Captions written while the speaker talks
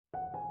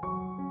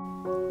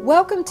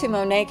Welcome to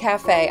Monet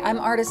Cafe. I'm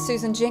artist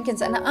Susan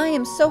Jenkins, and I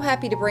am so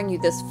happy to bring you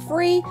this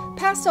free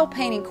pastel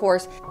painting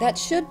course that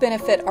should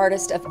benefit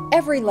artists of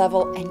every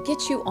level and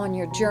get you on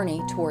your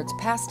journey towards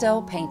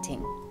pastel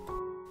painting.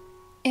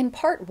 In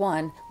part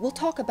 1, we'll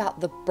talk about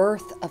the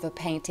birth of a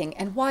painting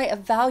and why a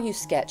value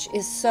sketch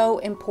is so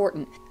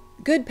important.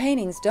 Good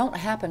paintings don't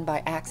happen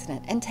by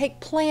accident and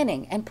take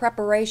planning and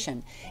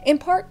preparation. In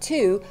part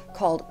 2,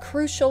 called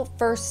Crucial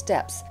First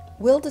Steps,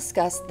 we'll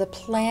discuss the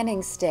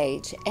planning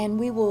stage, and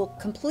we will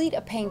complete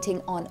a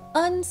painting on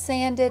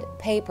unsanded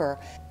paper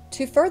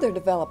to further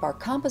develop our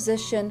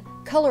composition,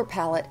 color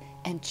palette,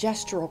 and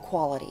gestural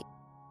quality.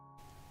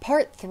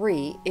 Part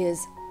 3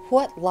 is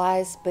What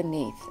Lies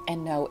Beneath.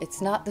 And no,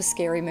 it's not the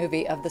scary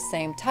movie of the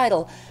same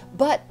title,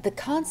 but the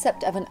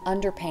concept of an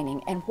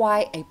underpainting and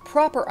why a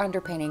proper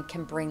underpainting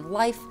can bring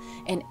life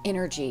and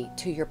energy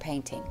to your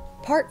painting.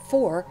 Part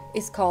 4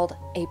 is called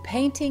A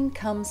Painting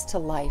Comes to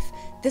Life.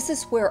 This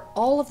is where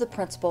all of the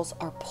principles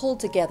are pulled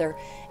together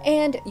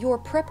and your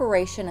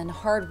preparation and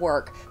hard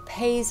work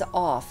pays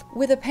off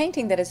with a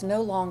painting that is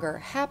no longer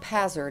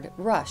haphazard,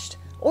 rushed,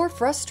 or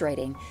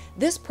frustrating.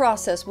 This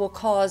process will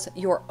cause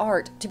your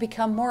art to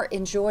become more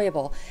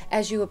enjoyable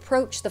as you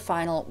approach the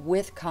final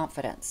with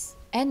confidence.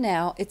 And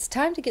now it's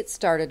time to get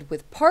started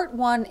with part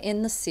 1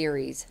 in the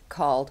series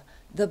called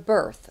The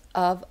Birth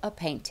of a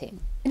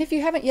Painting. And if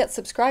you haven't yet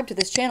subscribed to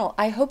this channel,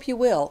 I hope you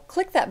will.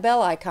 Click that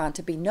bell icon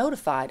to be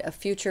notified of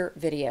future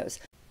videos.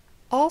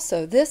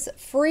 Also, this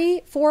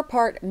free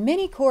 4-part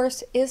mini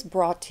course is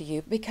brought to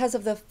you because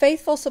of the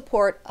faithful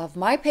support of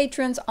my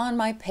patrons on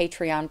my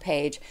Patreon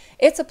page.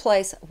 It's a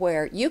place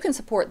where you can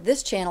support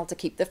this channel to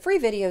keep the free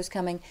videos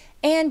coming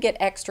and get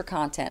extra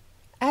content.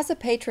 As a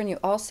patron, you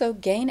also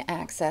gain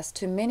access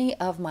to many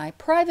of my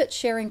private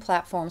sharing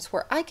platforms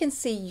where I can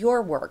see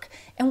your work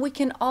and we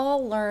can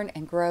all learn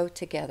and grow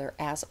together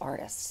as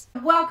artists.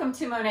 Welcome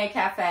to Monet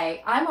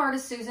Cafe. I'm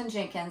artist Susan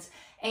Jenkins,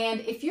 and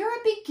if you're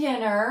a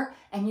beginner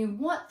and you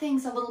want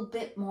things a little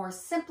bit more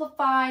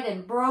simplified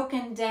and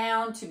broken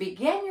down to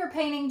begin your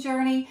painting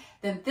journey,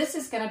 then this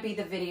is going to be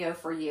the video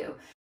for you.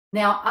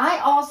 Now, I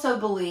also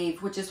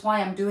believe, which is why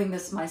I'm doing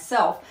this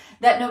myself,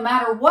 that no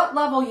matter what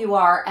level you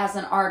are as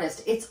an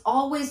artist, it's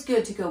always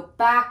good to go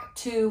back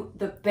to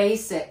the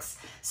basics.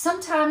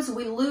 Sometimes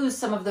we lose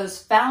some of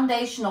those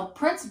foundational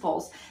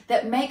principles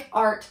that make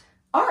art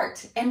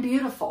and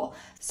beautiful.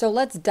 So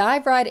let's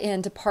dive right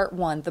into part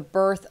 1, the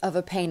birth of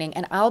a painting,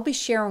 and I'll be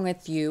sharing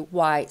with you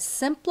why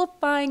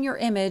simplifying your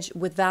image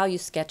with value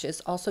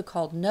sketches, also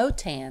called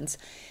no-tans,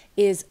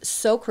 is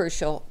so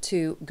crucial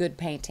to good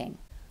painting.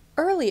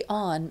 Early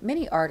on,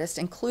 many artists,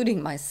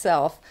 including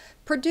myself,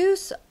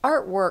 produce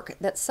artwork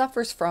that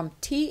suffers from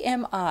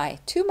TMI,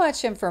 too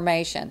much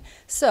information.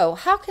 So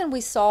how can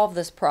we solve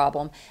this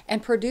problem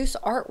and produce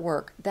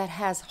artwork that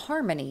has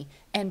harmony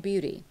and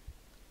beauty?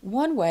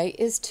 One way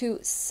is to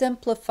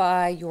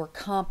simplify your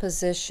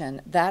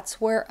composition. That's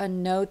where a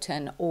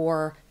notan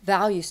or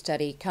value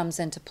study comes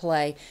into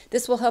play.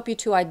 This will help you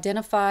to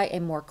identify a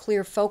more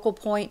clear focal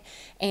point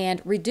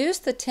and reduce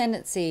the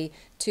tendency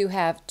to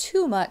have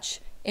too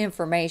much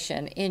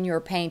information in your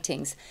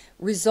paintings,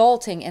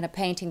 resulting in a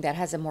painting that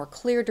has a more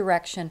clear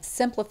direction,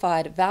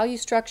 simplified value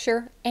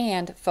structure,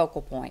 and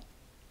focal point.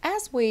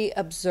 As we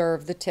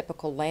observe the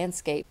typical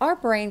landscape, our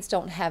brains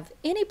don't have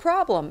any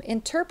problem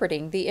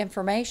interpreting the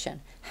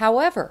information.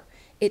 However,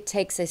 it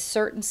takes a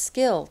certain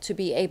skill to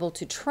be able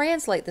to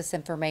translate this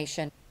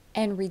information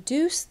and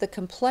reduce the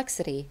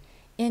complexity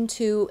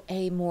into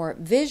a more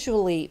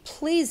visually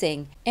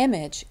pleasing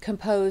image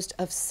composed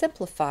of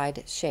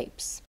simplified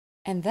shapes.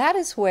 And that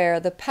is where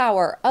the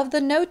power of the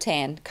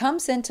notan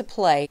comes into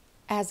play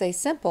as a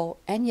simple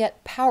and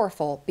yet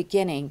powerful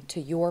beginning to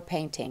your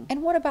painting.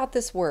 And what about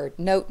this word,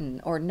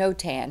 notan or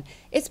notan?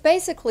 It's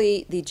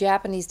basically the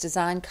Japanese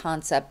design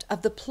concept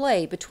of the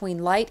play between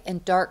light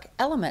and dark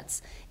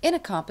elements in a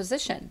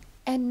composition.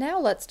 And now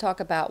let's talk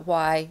about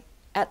why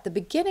at the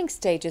beginning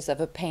stages of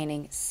a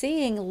painting,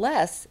 seeing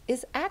less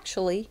is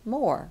actually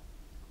more.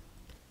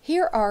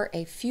 Here are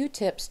a few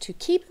tips to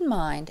keep in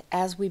mind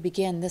as we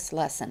begin this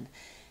lesson.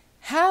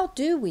 How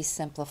do we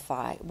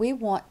simplify? We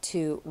want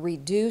to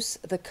reduce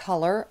the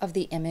color of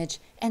the image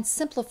and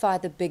simplify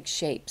the big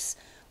shapes.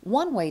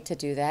 One way to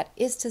do that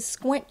is to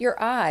squint your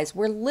eyes.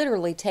 We're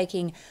literally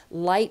taking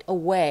light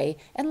away,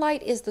 and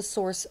light is the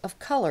source of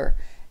color.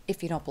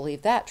 If you don't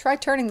believe that, try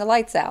turning the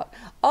lights out.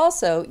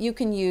 Also, you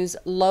can use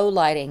low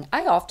lighting.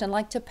 I often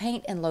like to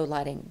paint in low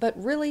lighting, but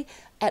really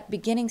at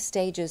beginning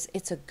stages,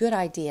 it's a good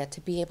idea to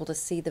be able to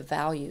see the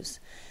values.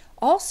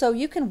 Also,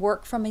 you can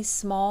work from a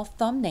small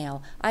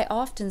thumbnail. I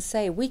often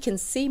say we can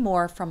see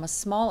more from a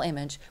small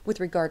image with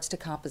regards to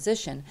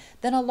composition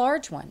than a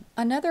large one.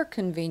 Another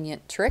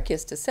convenient trick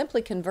is to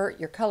simply convert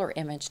your color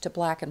image to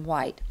black and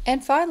white.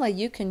 And finally,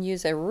 you can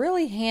use a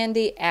really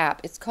handy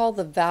app. It's called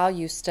the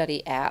Value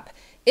Study app.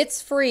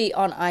 It's free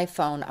on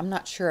iPhone. I'm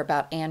not sure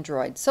about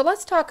Android. So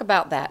let's talk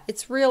about that.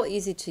 It's real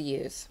easy to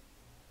use.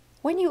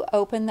 When you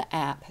open the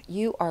app,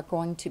 you are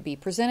going to be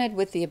presented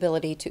with the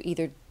ability to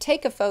either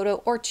take a photo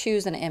or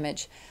choose an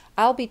image.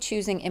 I'll be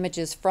choosing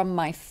images from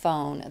my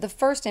phone. The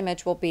first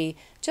image will be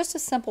just a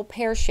simple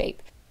pear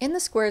shape. In the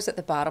squares at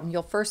the bottom,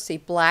 you'll first see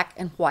black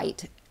and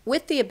white,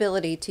 with the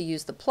ability to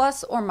use the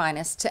plus or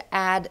minus to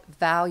add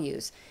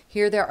values.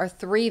 Here there are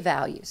 3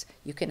 values.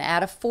 You can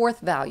add a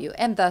 4th value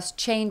and thus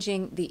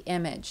changing the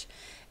image.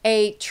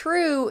 A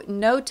true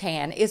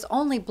no-tan is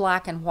only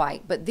black and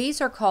white, but these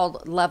are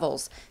called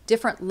levels,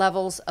 different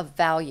levels of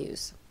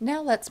values.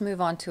 Now let's move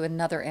on to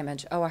another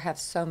image. Oh, I have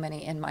so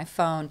many in my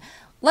phone.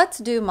 Let's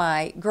do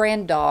my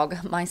grand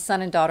dog, my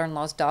son and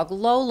daughter-in-law's dog,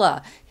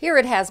 Lola. Here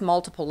it has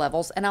multiple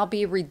levels, and I'll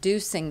be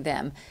reducing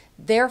them,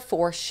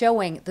 therefore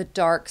showing the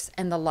darks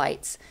and the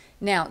lights.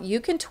 Now, you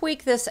can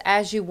tweak this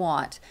as you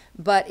want,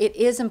 but it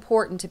is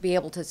important to be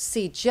able to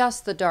see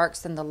just the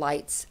darks and the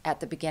lights at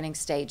the beginning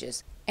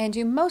stages. And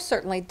you most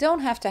certainly don't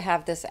have to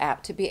have this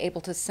app to be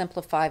able to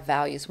simplify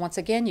values. Once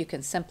again, you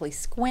can simply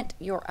squint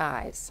your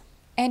eyes.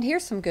 And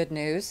here's some good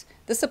news.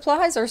 The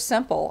supplies are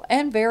simple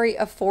and very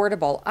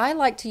affordable. I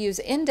like to use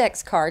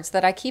index cards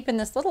that I keep in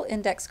this little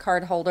index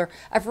card holder.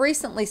 I've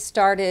recently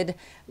started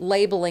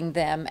labeling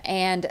them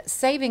and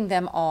saving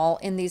them all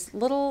in these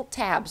little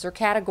tabs or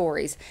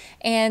categories.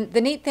 And the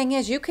neat thing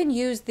is you can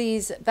use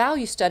these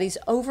value studies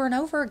over and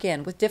over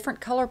again with different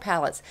color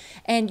palettes.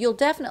 And you'll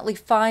definitely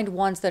find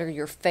ones that are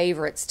your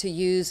favorites to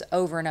use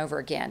over and over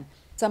again.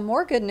 Some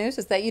more good news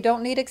is that you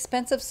don't need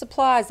expensive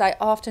supplies. I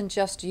often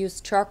just use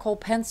charcoal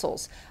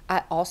pencils.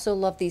 I also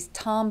love these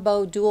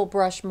Tombow dual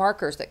brush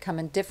markers that come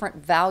in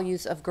different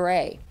values of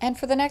gray. And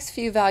for the next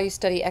few value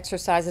study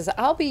exercises,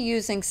 I'll be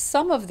using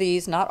some of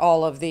these, not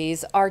all of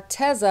these,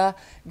 Arteza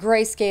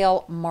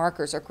grayscale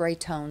markers or gray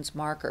tones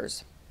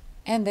markers.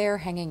 And there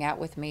hanging out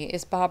with me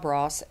is Bob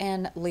Ross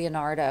and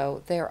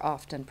Leonardo. They're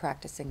often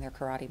practicing their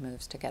karate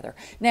moves together.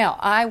 Now,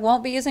 I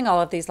won't be using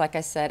all of these, like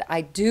I said. I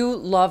do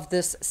love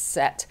this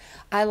set.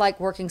 I like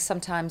working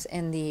sometimes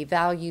in the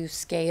value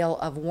scale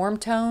of warm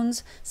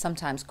tones,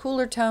 sometimes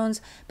cooler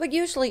tones, but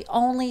usually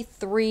only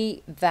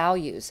 3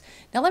 values.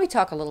 Now, let me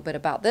talk a little bit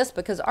about this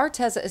because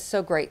Arteza is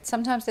so great.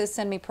 Sometimes they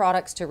send me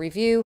products to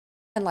review.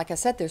 And like I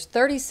said, there's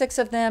 36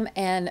 of them,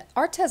 and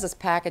Arteza's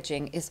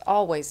packaging is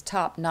always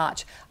top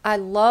notch. I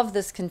love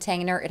this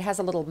container. It has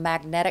a little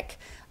magnetic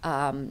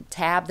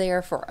tab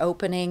there for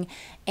opening,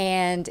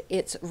 and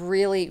it's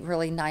really,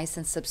 really nice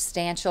and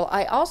substantial.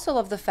 I also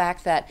love the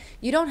fact that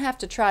you don't have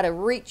to try to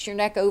reach your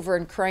neck over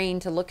and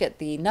crane to look at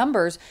the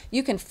numbers.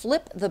 You can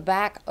flip the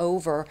back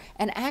over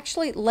and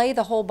actually lay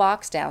the whole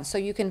box down so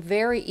you can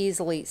very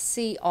easily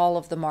see all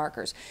of the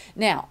markers.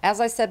 Now, as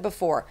I said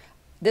before,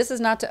 this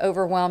is not to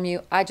overwhelm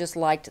you. I just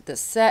liked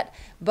this set,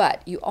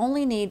 but you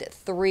only need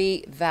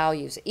 3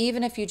 values.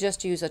 Even if you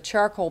just use a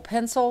charcoal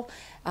pencil,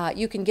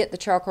 you can get the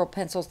charcoal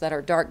pencils that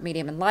are dark,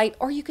 medium, and light,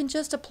 or you can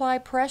just apply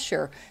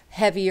pressure,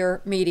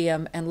 heavier,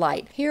 medium, and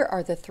light. Here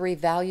are the 3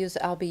 values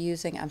I'll be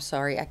using. I'm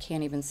sorry, I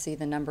can't even see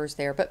the numbers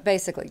there, but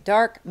basically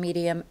dark,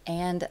 medium,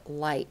 and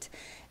light.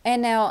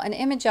 And now an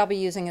image I'll be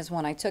using is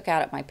one I took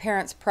out at my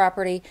parents'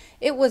 property.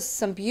 It was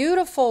some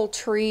beautiful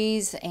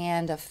trees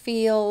and a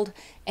field,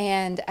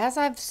 and as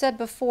I've said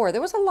before,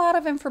 there was a lot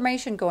of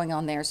information going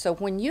on there. So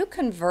when you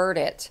convert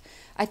it,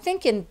 I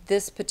think in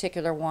this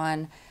particular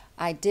one,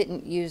 I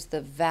didn't use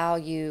the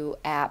value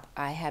app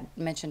I had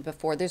mentioned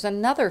before. There's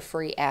another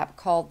free app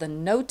called the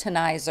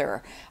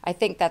Notanizer. I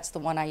think that's the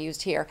one I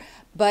used here.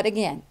 But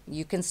again,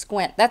 you can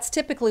squint. That's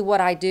typically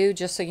what I do,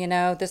 just so you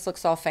know. This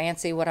looks all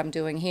fancy, what I'm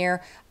doing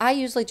here. I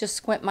usually just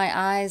squint my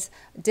eyes,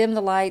 dim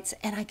the lights,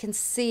 and I can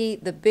see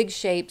the big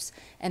shapes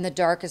and the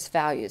darkest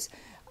values.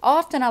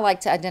 Often I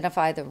like to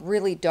identify the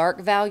really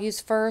dark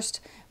values first,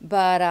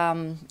 but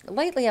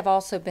lately I've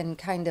also been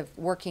kind of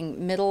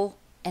working middle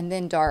and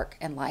then dark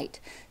and light.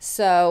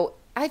 So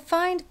I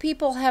find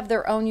people have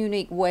their own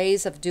unique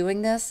ways of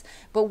doing this,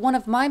 but one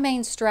of my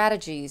main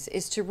strategies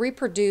is to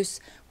reproduce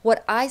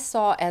what I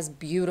saw as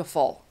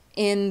beautiful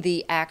in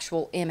the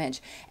actual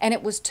image. And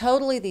it was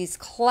totally these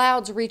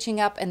clouds reaching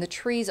up and the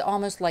trees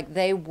almost like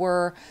they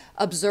were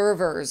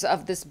observers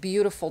of this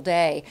beautiful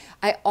day.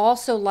 I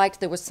also liked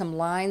there was some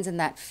lines in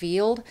that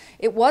field.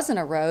 It wasn't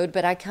a road,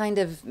 but I kind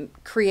of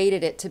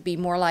created it to be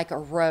more like a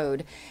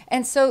road.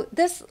 And so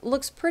this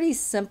looks pretty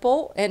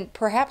simple and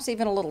perhaps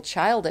even a little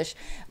childish,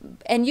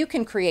 and you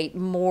can create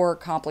more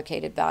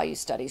complicated value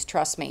studies,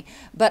 trust me.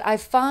 But I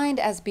find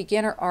as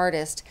beginner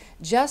artists,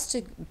 just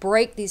to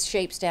break these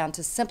shapes down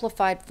to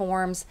simplified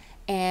forms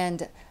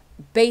and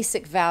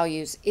basic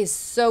values is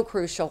so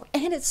crucial,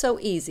 and it's so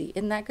easy.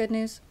 Isn't that good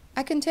news?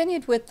 I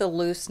continued with the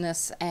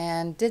looseness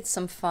and did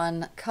some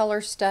fun color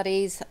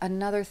studies.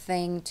 Another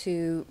thing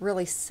to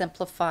really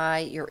simplify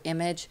your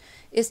image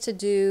is to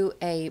do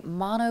a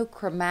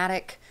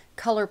monochromatic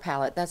color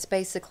palette. That's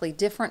basically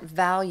different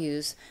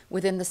values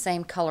within the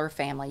same color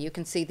family. You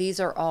can see these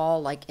are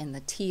all like in the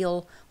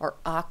teal or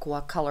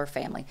aqua color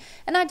family.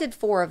 And I did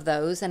 4 of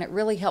those, and it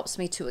really helps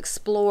me to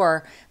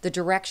explore the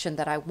direction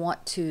that I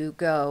want to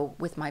go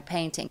with my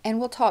painting. And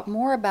we'll talk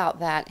more about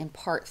that in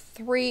part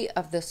 3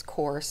 of this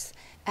course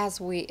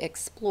as we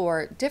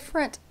explore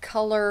different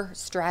color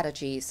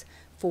strategies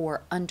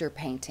for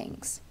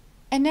underpaintings.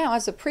 And now,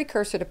 as a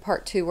precursor to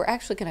part 2, we're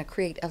actually going to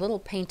create a little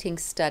painting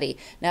study.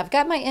 Now, I've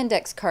got my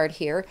index card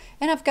here,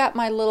 and I've got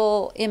my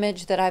little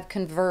image that I've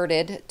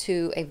converted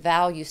to a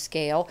value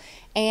scale,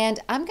 and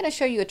I'm going to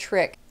show you a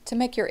trick to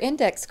make your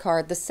index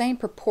card the same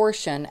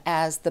proportion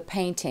as the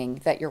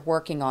painting that you're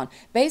working on.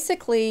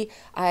 Basically,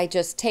 I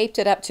just taped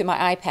it up to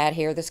my iPad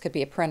here. This could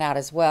be a printout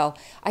as well.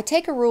 I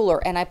take a ruler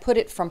and I put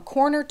it from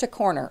corner to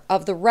corner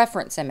of the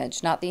reference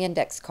image, not the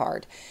index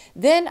card.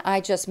 Then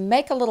I just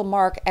make a little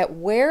mark at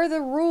where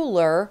the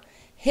ruler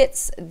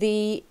hits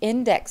the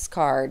index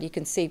card. You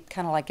can see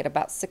kind of like at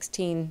about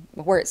 16,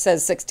 where it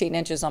says 16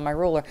 inches on my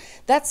ruler.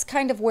 That's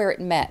kind of where it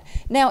met.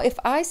 Now, if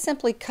I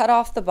simply cut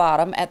off the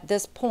bottom at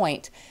this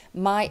point,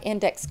 my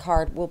index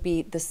card will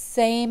be the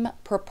same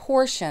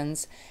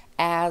proportions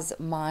as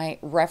my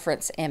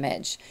reference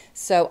image.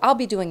 So I'll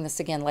be doing this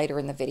again later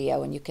in the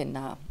video, and you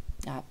can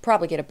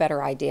probably get a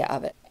better idea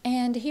of it.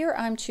 And here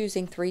I'm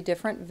choosing 3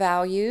 different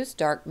values,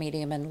 dark,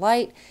 medium, and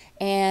light.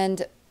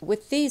 And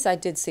with these, I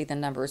did see the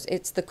numbers.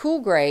 It's the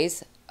cool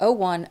grays,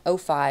 01,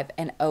 05,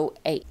 and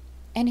 08.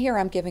 And here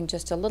I'm giving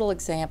just a little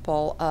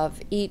example of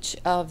each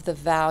of the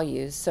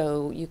values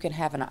so you can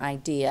have an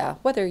idea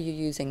whether you're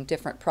using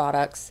different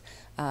products.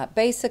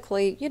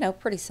 Basically, you know,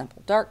 pretty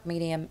simple, dark,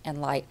 medium, and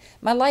light.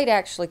 My light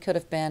actually could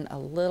have been a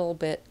little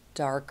bit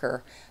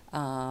darker.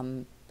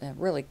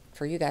 Really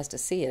for you guys to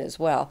see it as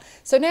well.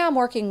 So now I'm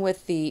working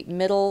with the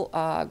middle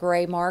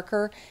gray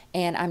marker,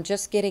 and I'm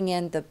just getting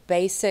in the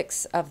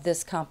basics of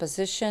this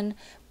composition.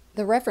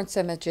 The reference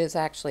image is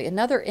actually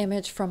another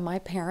image from my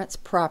parents'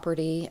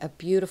 property, a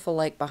beautiful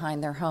lake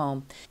behind their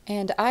home.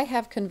 And I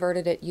have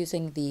converted it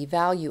using the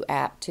value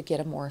app to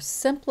get a more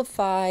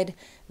simplified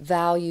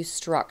value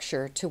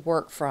structure to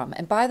work from.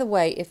 And by the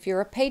way, if you're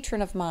a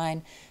patron of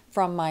mine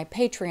from my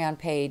Patreon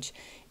page,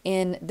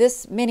 in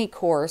this mini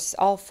course,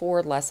 all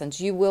 4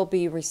 lessons, you will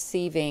be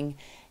receiving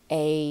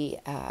a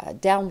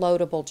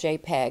downloadable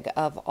JPEG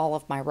of all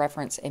of my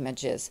reference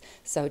images.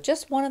 So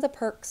just one of the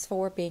perks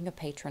for being a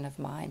patron of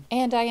mine.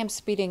 And I am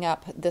speeding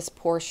up this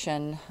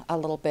portion a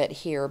little bit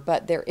here,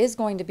 but there is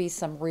going to be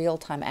some real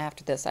time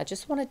after this. I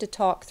just wanted to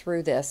talk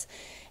through this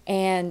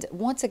and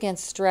once again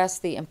stress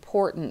the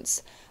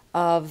importance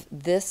of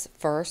this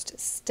first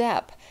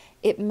step.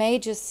 It may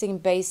just seem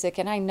basic,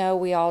 and I know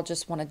we all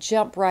just want to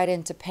jump right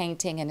into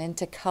painting and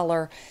into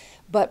color,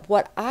 but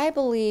what I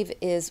believe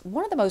is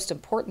one of the most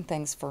important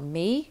things for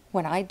me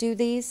when I do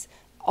these,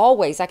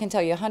 always, I can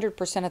tell you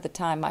 100% of the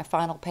time, my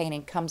final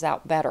painting comes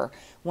out better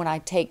when I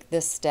take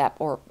this step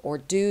or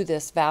do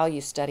this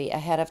value study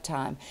ahead of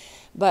time.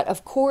 But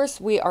of course,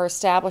 we are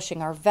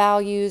establishing our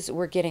values.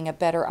 We're getting a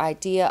better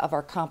idea of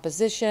our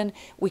composition.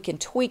 We can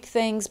tweak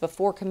things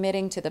before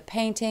committing to the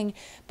painting.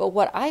 But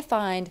what I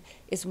find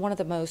is one of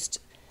the most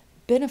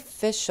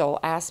beneficial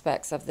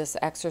aspects of this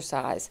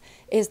exercise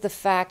is the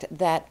fact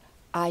that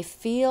I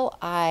feel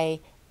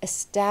I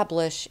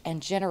establish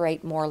and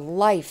generate more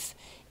life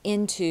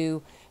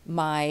into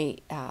my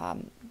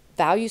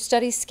value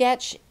study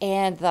sketch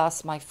and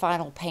thus my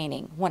final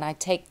painting when I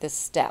take this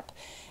step.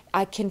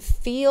 I can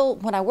feel,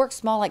 when I work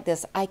small like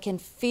this, I can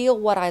feel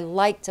what I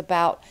liked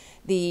about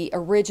the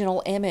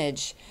original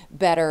image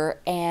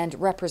better and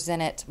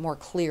represent it more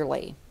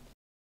clearly.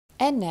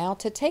 And now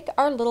to take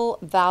our little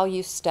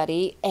value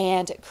study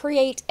and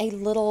create a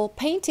little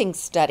painting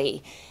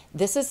study.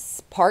 This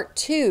is part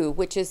 2,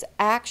 which is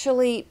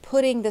actually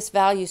putting this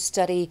value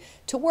study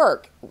to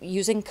work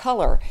using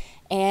color.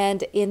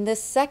 And in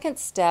this second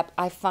step,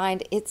 I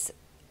find it's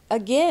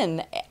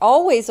again,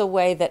 always a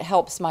way that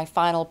helps my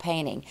final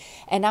painting.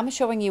 And I'm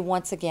showing you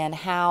once again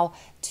how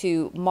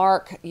to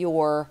mark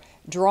your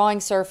drawing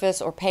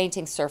surface or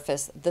painting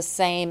surface the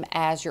same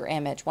as your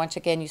image. Once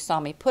again, you saw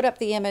me put up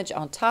the image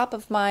on top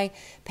of my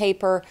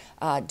paper,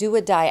 do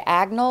a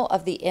diagonal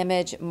of the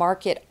image,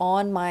 mark it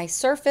on my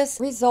surface,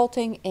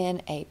 resulting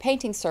in a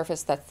painting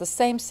surface that's the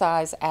same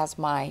size as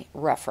my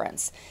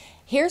reference.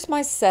 Here's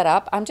my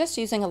setup. I'm just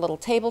using a little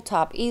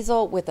tabletop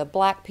easel with a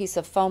black piece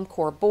of foam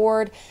core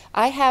board.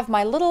 I have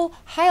my little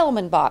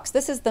Heilmann box.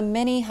 This is the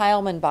mini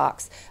Heilmann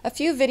box. A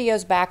few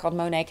videos back on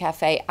Monet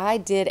Cafe, I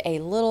did a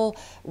little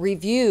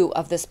review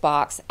of this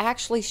box,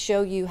 actually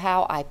show you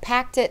how I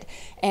packed it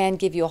and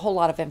give you a whole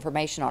lot of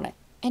information on it.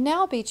 And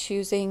now I'll be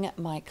choosing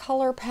my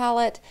color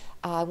palette.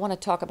 I want to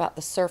talk about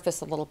the surface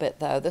a little bit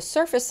though. The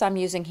surface I'm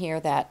using here,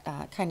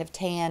 that kind of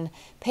tan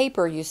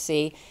paper you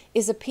see,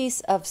 is a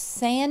piece of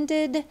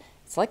sanded,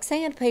 it's like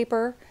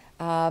sandpaper,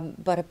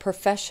 but a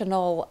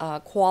professional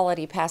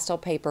quality pastel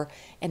paper.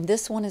 And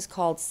this one is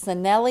called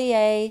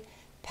Sennelier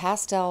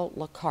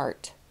Pastel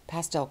Carte.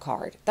 Pastel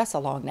Card. That's a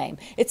long name.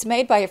 It's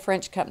made by a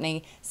French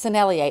company,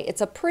 Sennelier. It's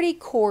a pretty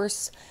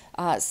coarse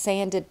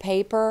sanded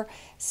paper.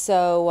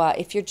 So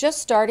if you're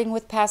just starting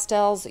with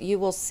pastels, you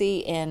will see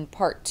in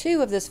part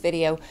 2 of this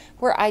video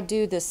where I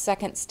do this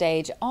second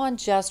stage on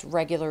just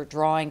regular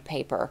drawing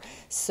paper.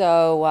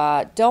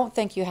 So don't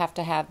think you have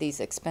to have these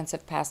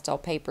expensive pastel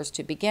papers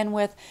to begin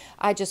with.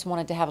 I just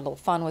wanted to have a little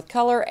fun with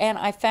color, and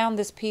I found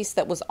this piece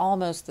that was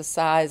almost the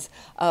size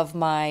of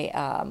my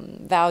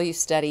value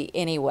study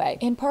anyway.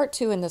 In part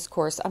 2 in this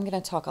course, I'm going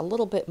to talk a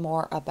little bit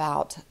more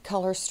about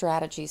color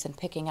strategies and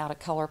picking out a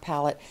color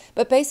palette.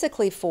 But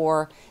basically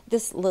for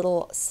this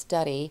little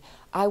study,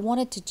 I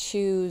wanted to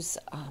choose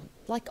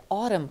like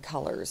autumn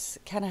colors,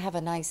 kind of have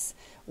a nice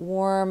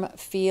warm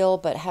feel,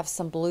 but have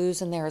some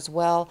blues in there as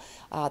well.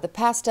 The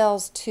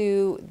pastels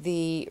to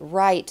the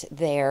right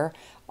there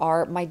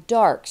are my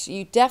darks.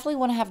 You definitely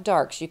want to have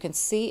darks. You can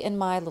see in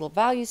my little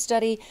value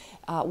study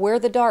where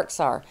the darks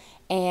are.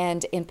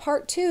 And in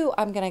part 2,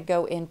 I'm going to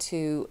go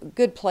into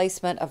good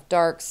placement of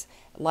darks,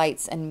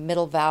 lights, and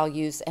middle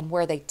values, and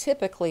where they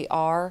typically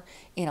are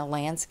in a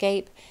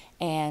landscape,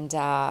 and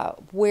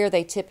where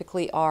they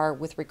typically are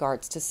with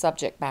regards to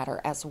subject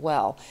matter as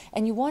well.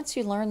 And once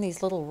you learn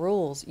these little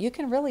rules, you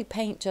can really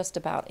paint just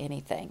about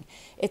anything.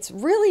 It's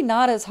really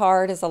not as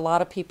hard as a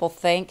lot of people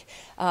think.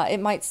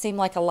 It might seem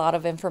like a lot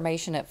of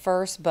information at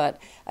first,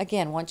 but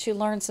again, once you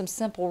learn some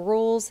simple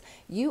rules,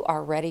 you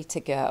are ready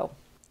to go.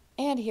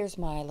 And here's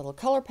my little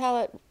color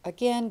palette.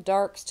 Again,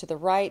 darks to the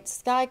right,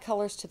 sky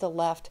colors to the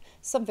left,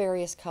 some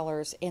various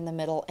colors in the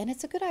middle. And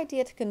it's a good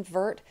idea to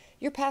convert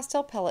your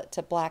pastel palette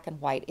to black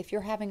and white if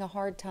you're having a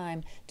hard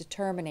time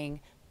determining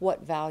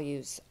what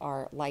values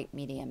are light,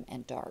 medium,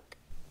 and dark.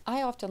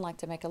 I often like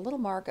to make a little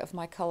mark of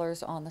my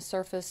colors on the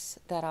surface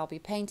that I'll be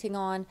painting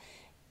on,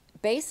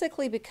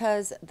 basically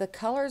because the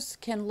colors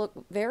can look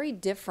very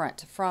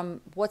different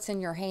from what's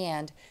in your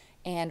hand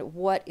and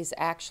what is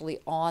actually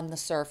on the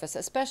surface,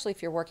 especially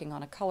if you're working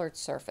on a colored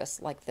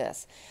surface like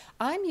this.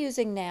 I'm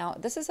using now,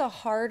 this is a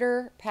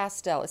harder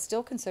pastel. It's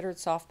still considered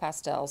soft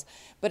pastels,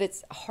 but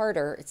it's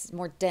harder, it's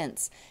more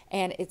dense,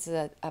 and it's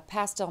a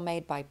pastel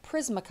made by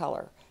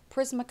Prismacolor.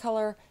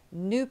 Prismacolor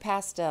New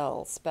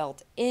Pastels,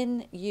 spelled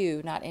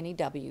N-U, not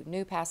N-E-W,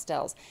 New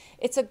Pastels.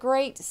 It's a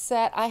great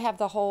set. I have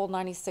the whole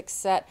 96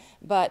 set,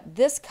 but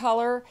this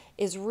color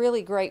is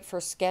really great for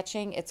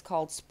sketching. It's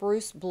called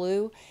Spruce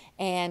Blue,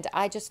 and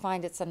I just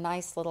find it's a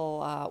nice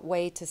little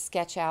way to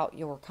sketch out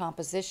your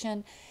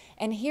composition.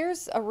 And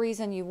here's a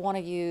reason you want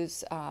to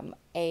use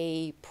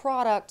a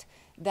product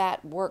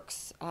that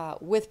works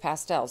with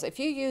pastels. If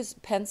you use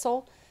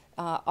pencil,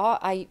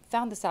 I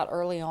found this out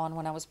early on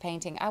when I was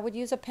painting. I would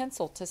use a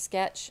pencil to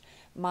sketch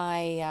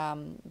my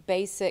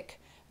basic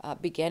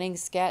beginning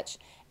sketch,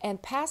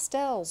 and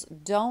pastels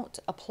don't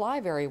apply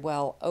very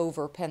well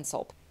over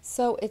pencil.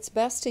 So it's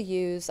best to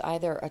use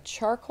either a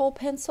charcoal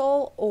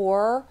pencil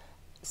or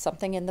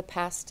something in the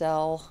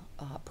pastel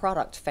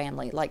product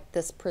family, like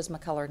this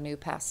Prismacolor New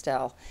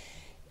Pastel.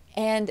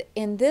 And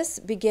in this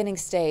beginning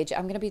stage,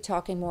 I'm going to be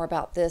talking more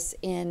about this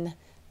in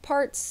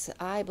parts,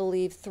 I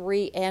believe,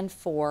 3 and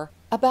 4,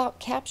 about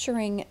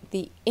capturing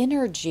the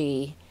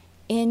energy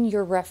in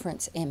your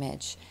reference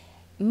image.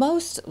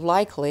 Most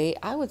likely,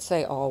 I would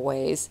say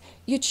always,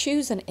 you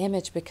choose an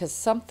image because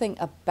something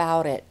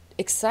about it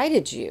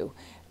excited you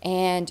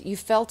and you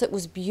felt it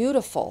was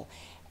beautiful.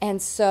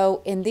 And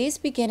so in these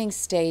beginning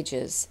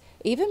stages,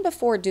 even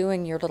before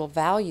doing your little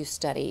value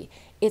study,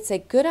 it's a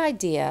good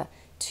idea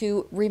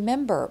to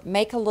remember,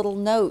 make a little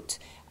note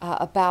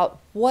about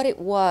what it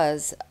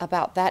was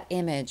about that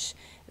image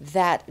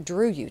that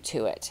drew you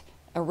to it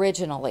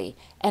originally.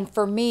 And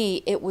for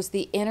me, it was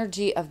the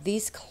energy of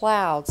these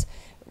clouds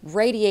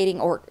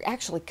radiating, or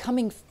actually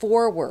coming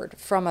forward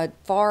from a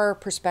far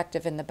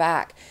perspective in the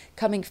back,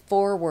 coming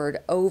forward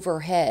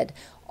overhead.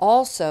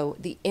 Also,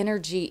 the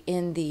energy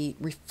in the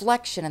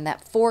reflection in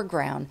that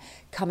foreground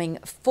coming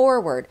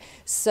forward.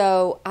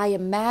 So I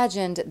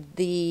imagined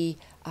the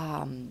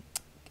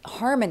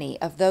harmony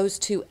of those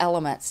two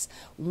elements.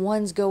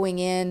 One's going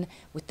in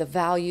with the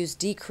values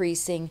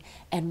decreasing,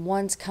 and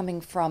one's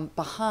coming from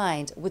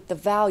behind with the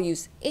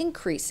values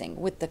increasing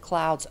with the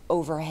clouds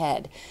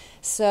overhead.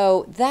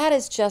 So that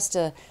is just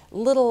a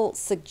little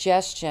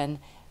suggestion.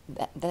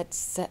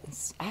 That's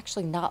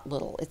actually not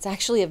little. It's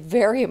actually a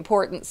very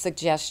important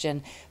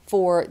suggestion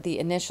for the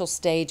initial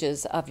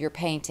stages of your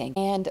painting.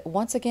 And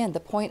once again, the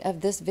point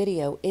of this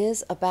video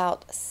is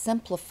about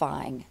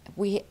simplifying.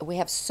 We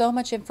have so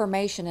much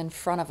information in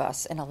front of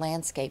us in a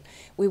landscape.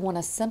 We want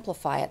to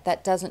simplify it.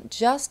 That doesn't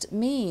just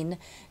mean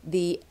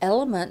the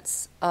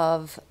elements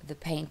of the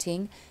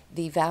painting,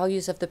 the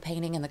values of the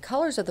painting, and the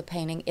colors of the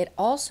painting. It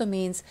also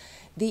means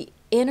the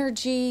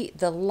energy,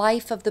 the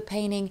life of the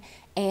painting,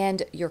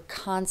 and your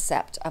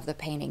concept of the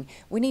painting.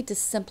 We need to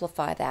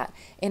simplify that.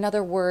 In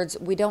other words,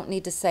 we don't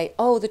need to say,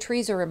 oh, the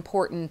trees are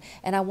important,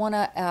 and I want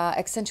to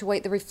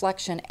accentuate the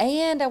reflection,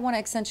 and I want to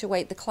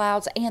accentuate the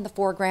clouds and the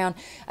foreground.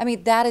 I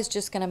mean, that is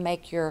just going to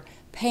make your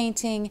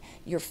painting,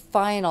 your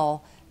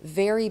final,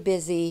 very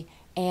busy,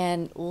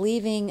 and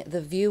leaving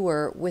the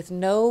viewer with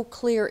no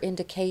clear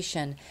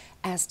indication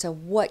as to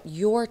what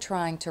you're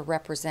trying to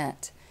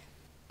represent.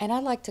 And I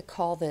like to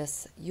call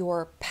this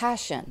your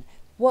passion.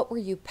 What were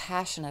you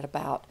passionate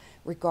about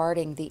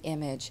regarding the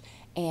image?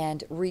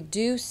 And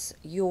reduce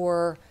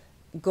your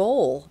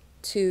goal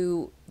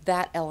to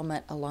that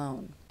element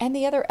alone. And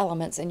the other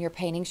elements in your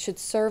painting should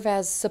serve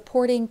as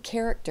supporting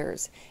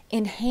characters,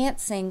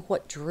 enhancing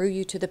what drew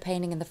you to the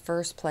painting in the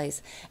first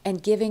place,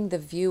 and giving the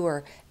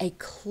viewer a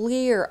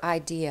clear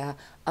idea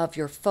of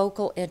your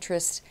focal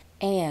interest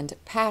and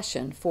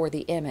passion for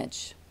the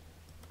image.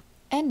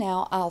 And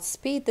now I'll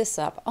speed this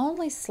up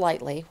only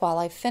slightly while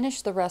I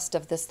finish the rest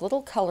of this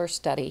little color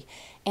study,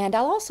 and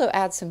I'll also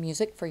add some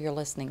music for your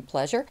listening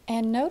pleasure.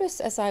 And notice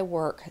as I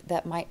work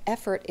that my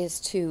effort is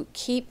to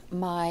keep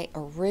my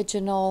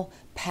original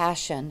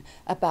passion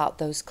about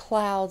those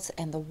clouds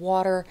and the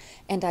water,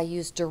 and I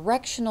use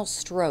directional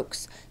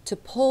strokes to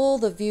pull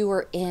the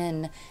viewer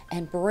in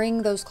and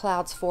bring those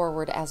clouds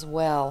forward as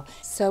well.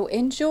 So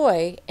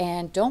enjoy,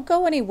 and don't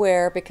go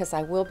anywhere because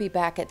I will be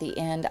back at the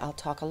end. I'll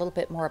talk a little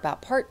bit more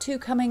about part 2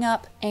 coming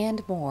up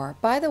and more.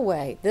 By the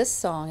way, this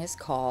song is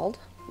called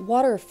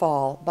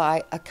Waterfall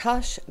by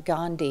Akash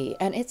Gandhi,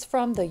 and it's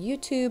from the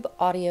YouTube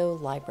audio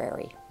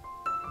library.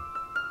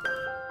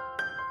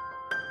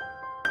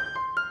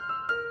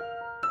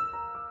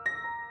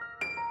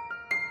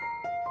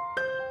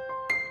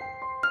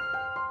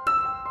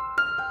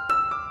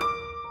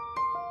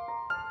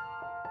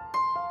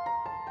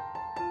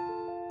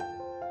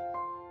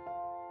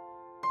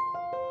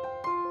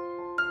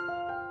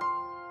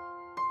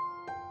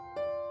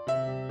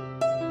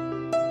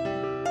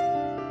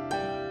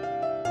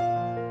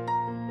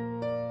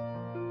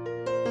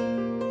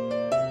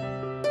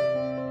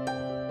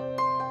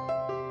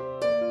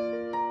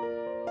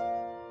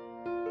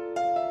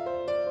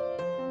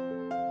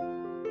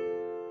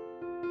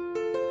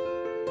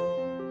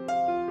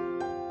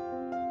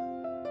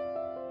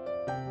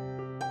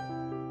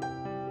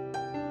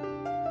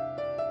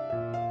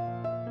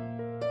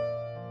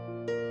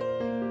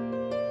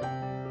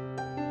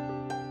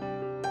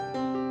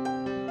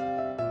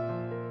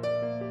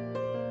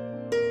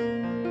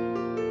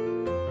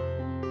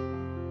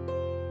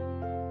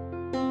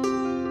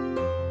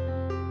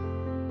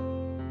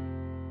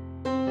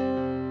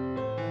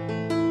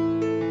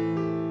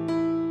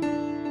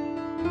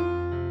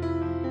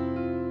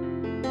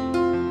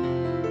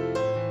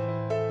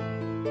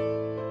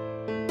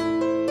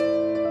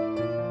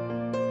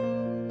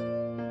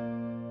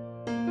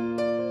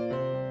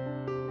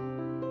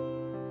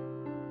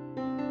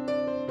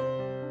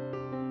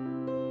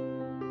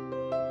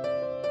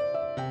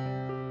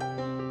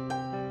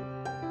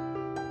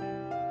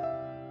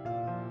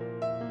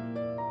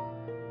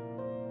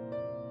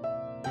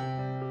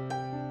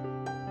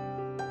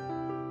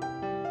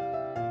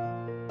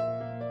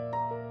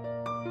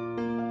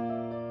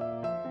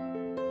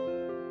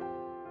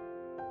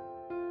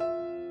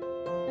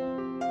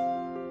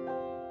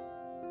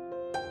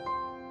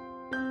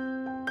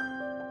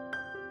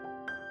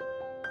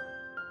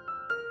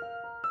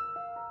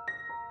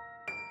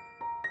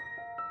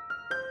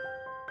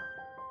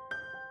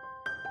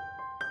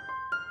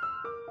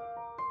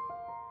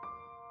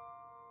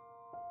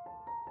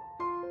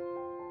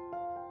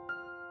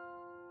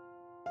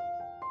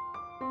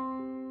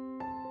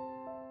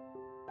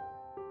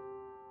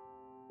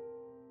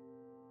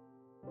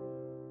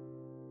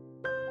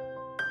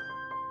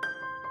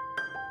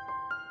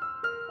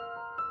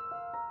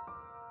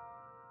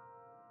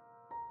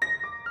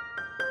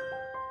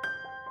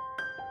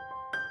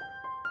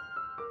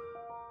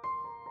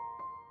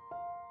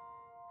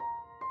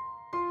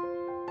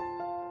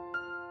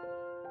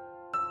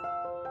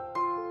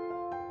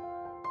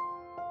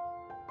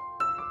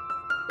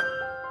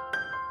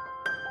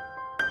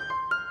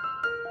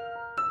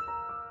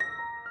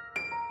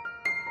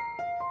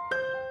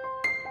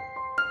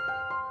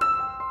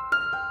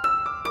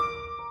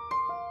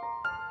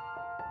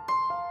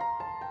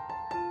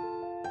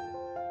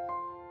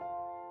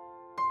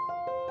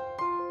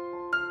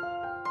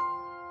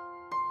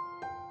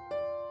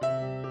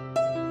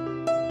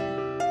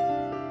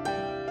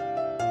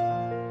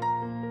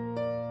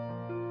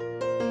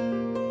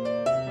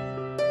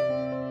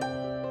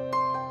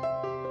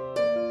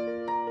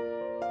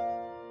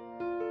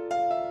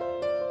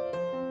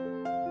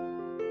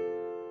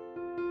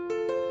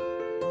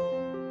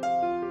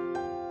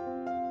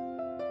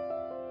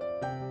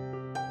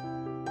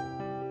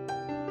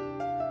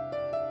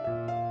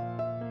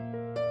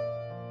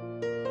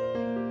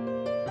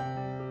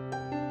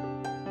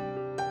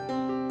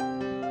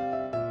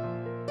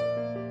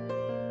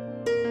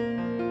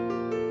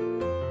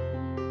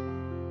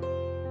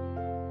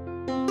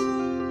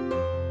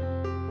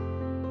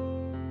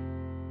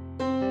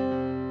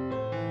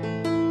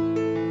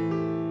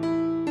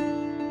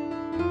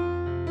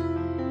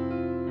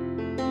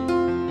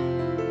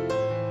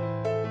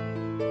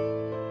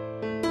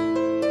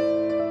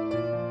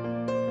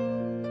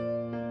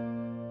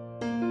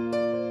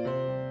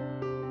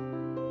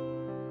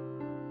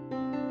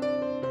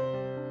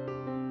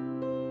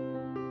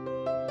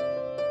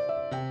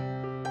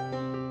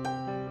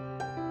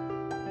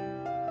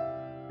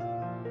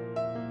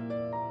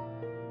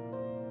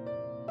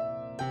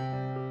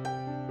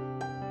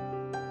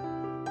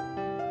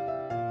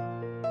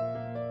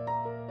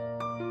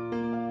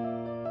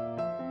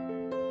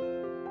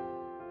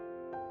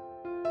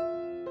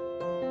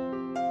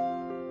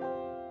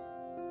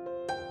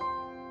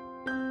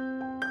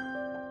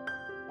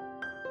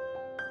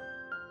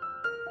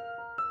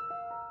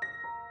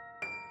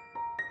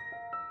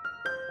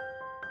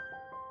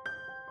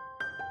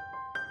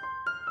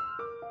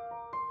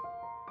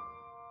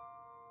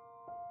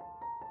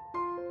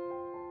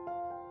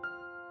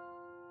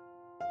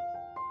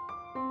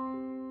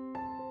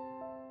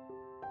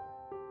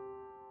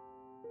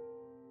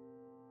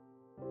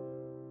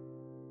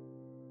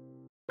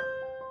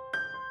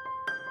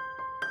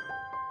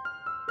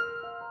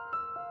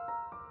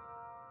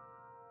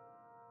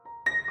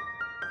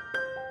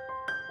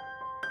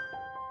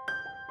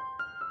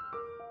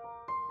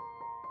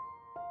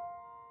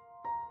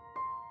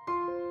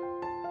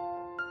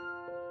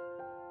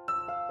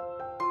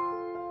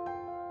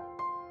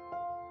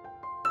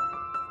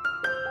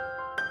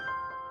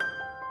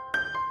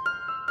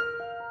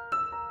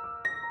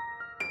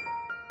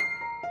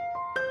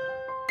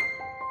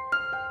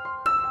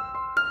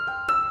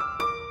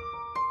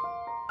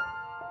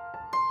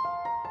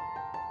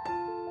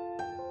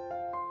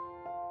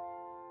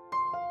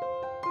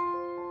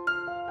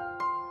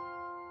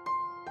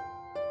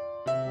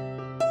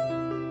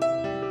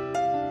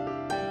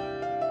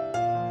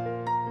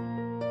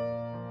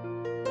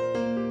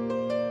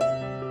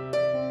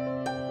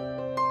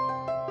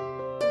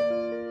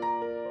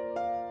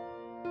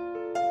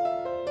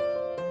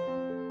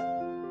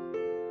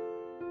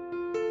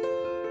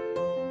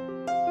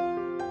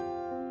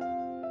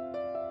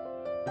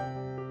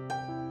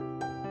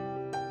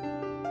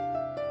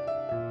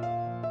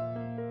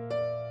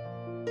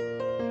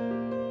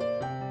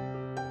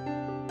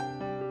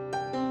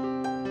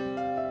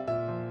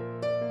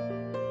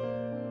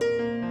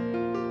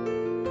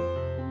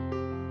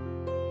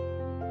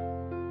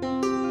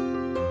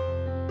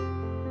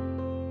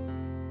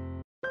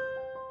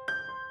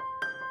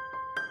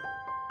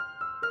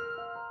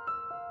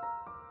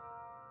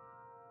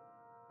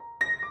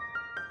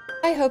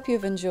 I hope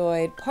you've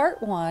enjoyed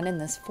part 1 in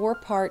this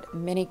 4-part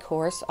mini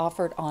course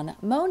offered on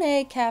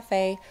Monet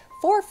Cafe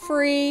for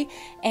free,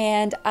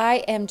 and I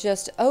am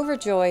just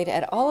overjoyed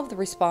at all of the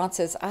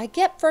responses I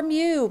get from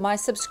you, my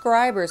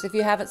subscribers. If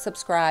you haven't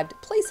subscribed,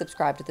 please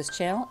subscribe to this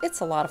channel.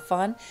 It's a lot of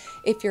fun.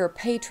 If you're a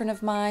patron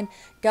of mine,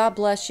 God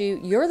bless you.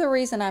 You're the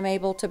reason I'm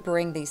able to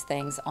bring these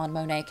things on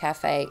Monet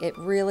Cafe. It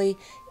really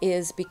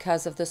is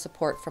because of the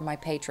support from my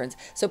patrons.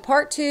 So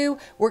part 2,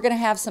 we're going to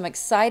have some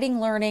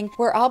exciting learning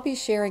where I'll be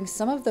sharing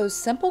some of those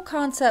simple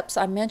concepts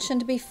I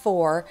mentioned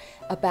before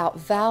about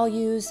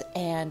values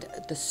and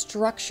the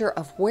structure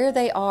of where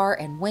they are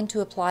and when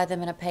to apply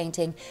them in a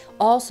painting.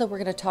 Also, we're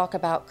going to talk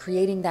about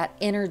creating that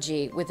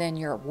energy within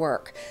your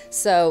work.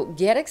 So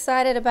get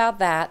excited about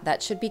that.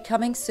 That should be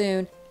coming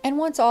soon. And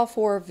once all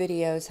 4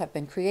 videos have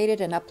been created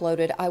and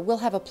uploaded, I will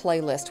have a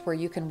playlist where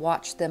you can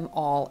watch them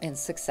all in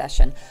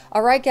succession.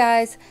 All right,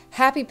 guys,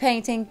 happy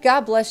painting.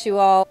 God bless you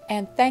all.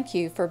 And thank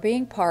you for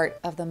being part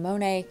of the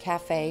Monet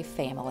Cafe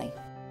family.